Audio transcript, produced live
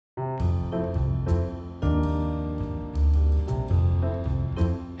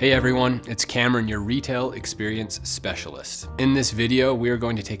Hey everyone, it's Cameron, your retail experience specialist. In this video, we are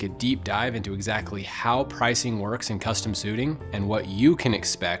going to take a deep dive into exactly how pricing works in custom suiting and what you can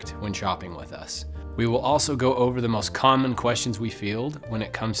expect when shopping with us. We will also go over the most common questions we field when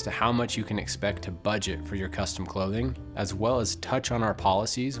it comes to how much you can expect to budget for your custom clothing, as well as touch on our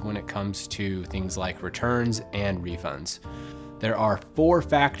policies when it comes to things like returns and refunds. There are 4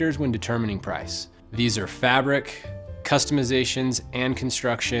 factors when determining price. These are fabric, customizations and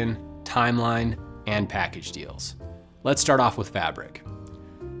construction, timeline, and package deals. Let's start off with fabric.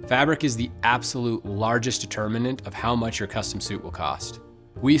 Fabric is the absolute largest determinant of how much your custom suit will cost.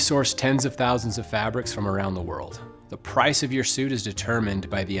 We source tens of thousands of fabrics from around the world. The price of your suit is determined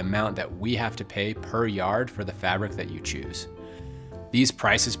by the amount that we have to pay per yard for the fabric that you choose. These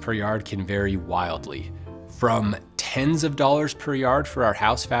prices per yard can vary wildly, from tens of dollars per yard for our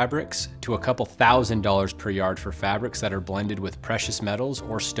house fabrics to a couple $1,000s per yard for fabrics that are blended with precious metals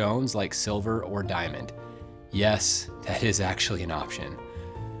or stones like silver or diamond. Yes, that is actually an option.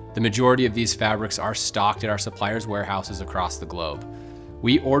 The majority of these fabrics are stocked at our suppliers' warehouses across the globe.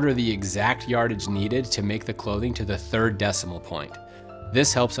 We order the exact yardage needed to make the clothing to the 3rd decimal point.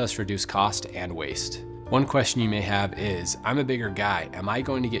 This helps us reduce cost and waste. One question you may have is, I'm a bigger guy, am I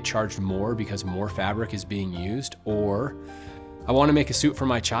going to get charged more because more fabric is being used? Or, I want to make a suit for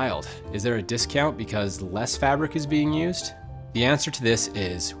my child. Is there a discount because less fabric is being used? The answer to this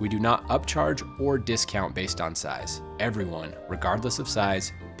is, we do not upcharge or discount based on size. Everyone, regardless of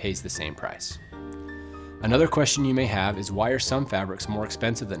size, pays the same price. Another question you may have is, why are some fabrics more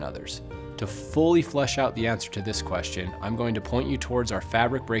expensive than others? To fully flesh out the answer to this question, I'm going to point you towards our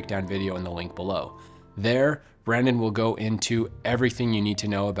fabric breakdown video in the link below. There, Brandon will go into everything you need to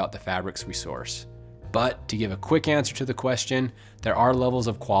know about the fabrics we source. But to give a quick answer to the question, there are levels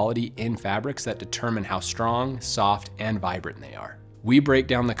of quality in fabrics that determine how strong, soft, and vibrant they are. We break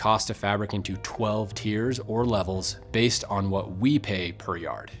down the cost of fabric into 12 tiers or levels based on what we pay per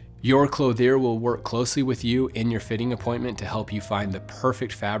yard. Your clothier will work closely with you in your fitting appointment to help you find the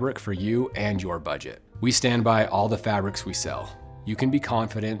perfect fabric for you and your budget. We stand by all the fabrics we sell. You can be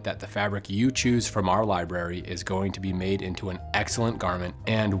confident that the fabric you choose from our library is going to be made into an excellent garment,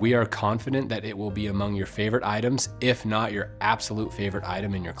 and we are confident that it will be among your favorite items, if not your absolute favorite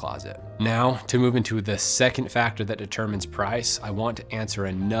item in your closet. Now, to move into the second factor that determines price, I want to answer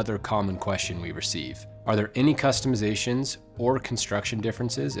another common question we receive. Are there any customizations or construction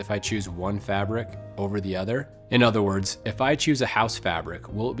differences if I choose one fabric over the other? In other words, if I choose a house fabric,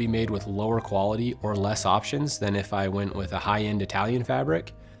 will it be made with lower quality or less options than if I went with a high-end Italian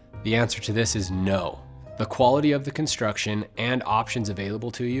fabric? The answer to this is no. The quality of the construction and options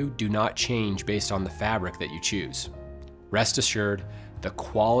available to you do not change based on the fabric that you choose. Rest assured, the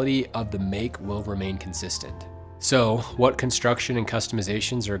quality of the make will remain consistent. So, what construction and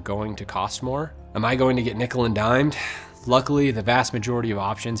customizations are going to cost more? Am I going to get nickel and dimed? Luckily, the vast majority of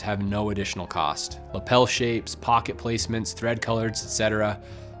options have no additional cost. Lapel shapes, pocket placements, thread colors, etc.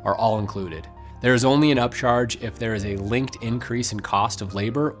 are all included. There is only an upcharge if there is a linked increase in cost of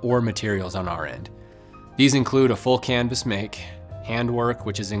labor or materials on our end. These include a full canvas make, handwork,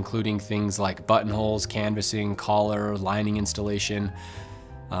 which is including things like buttonholes, canvassing, collar, lining installation.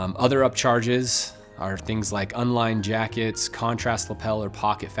 Other upcharges are things like unlined jackets, contrast lapel or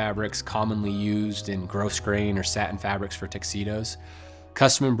pocket fabrics commonly used in gross grain or satin fabrics for tuxedos,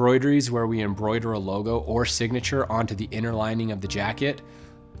 custom embroideries where we embroider a logo or signature onto the inner lining of the jacket,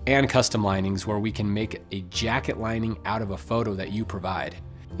 and custom linings where we can make a jacket lining out of a photo that you provide.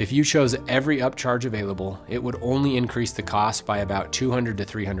 If you chose every upcharge available, it would only increase the cost by about $200 to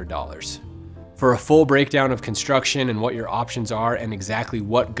 $300. For a full breakdown of construction and what your options are and exactly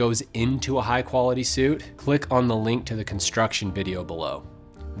what goes into a high quality suit, click on the link to the construction video below.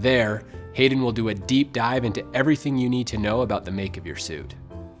 There, Hayden will do a deep dive into everything you need to know about the make of your suit.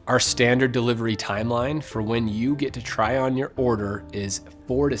 Our standard delivery timeline for when you get to try on your order is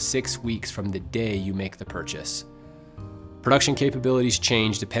 4 to 6 weeks from the day you make the purchase. Production capabilities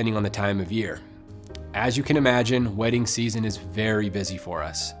change depending on the time of year. As you can imagine, wedding season is very busy for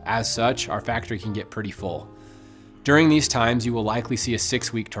us. As such, our factory can get pretty full. During these times, you will likely see a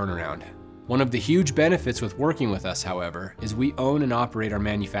 6-week turnaround. One of the huge benefits with working with us, however, is we own and operate our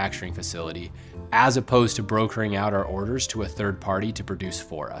manufacturing facility, as opposed to brokering out our orders to a third party to produce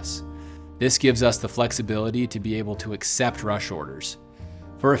for us. This gives us the flexibility to be able to accept rush orders.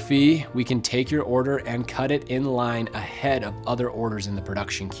 For a fee, we can take your order and cut it in line ahead of other orders in the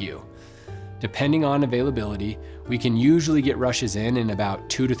production queue. Depending on availability, we can usually get rushes in about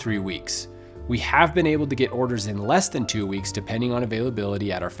 2 to 3 weeks. We have been able to get orders in less than 2 weeks depending on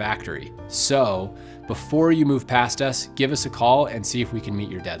availability at our factory. So before you move past us, give us a call and see if we can meet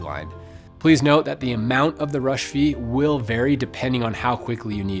your deadline. Please note that the amount of the rush fee will vary depending on how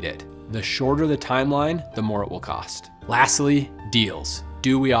quickly you need it. The shorter the timeline, the more it will cost. Lastly, deals.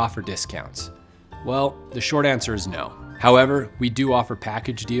 Do we offer discounts? Well, the short answer is no. However, we do offer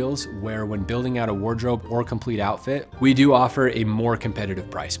package deals where when building out a wardrobe or complete outfit, we do offer a more competitive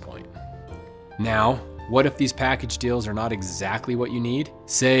price point. Now, what if these package deals are not exactly what you need?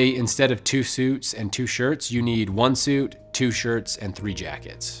 Say instead of 2 suits and 2 shirts, you need 1 suit, 2 shirts, and 3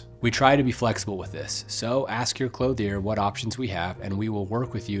 jackets. We try to be flexible with this, so ask your clothier what options we have and we will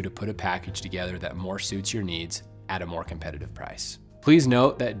work with you to put a package together that more suits your needs at a more competitive price. Please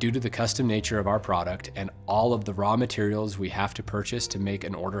note that due to the custom nature of our product and all of the raw materials we have to purchase to make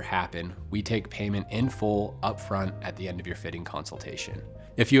an order happen, we take payment in full upfront at the end of your fitting consultation.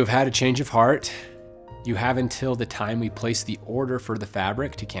 If you have had a change of heart, you have until the time we place the order for the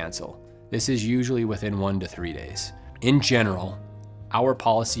fabric to cancel. This is usually within 1 to 3 days. In general, our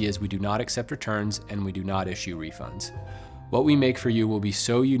policy is we do not accept returns and we do not issue refunds. What we make for you will be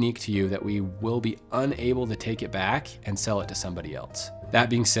so unique to you that we will be unable to take it back and sell it to somebody else. That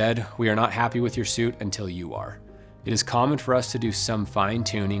being said, we are not happy with your suit until you are. It is common for us to do some fine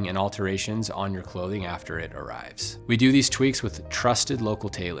tuning and alterations on your clothing after it arrives. We do these tweaks with trusted local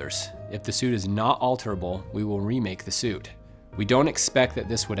tailors. If the suit is not alterable, we will remake the suit. We don't expect that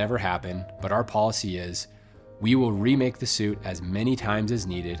this would ever happen, but our policy is we will remake the suit as many times as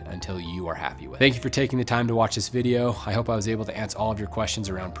needed until you are happy with it. Thank you for taking the time to watch this video. I hope I was able to answer all of your questions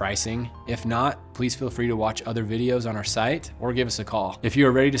around pricing. If not, please feel free to watch other videos on our site or give us a call. If you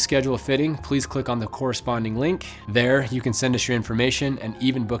are ready to schedule a fitting, please click on the corresponding link. There, you can send us your information and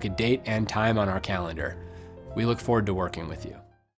even book a date and time on our calendar. We look forward to working with you.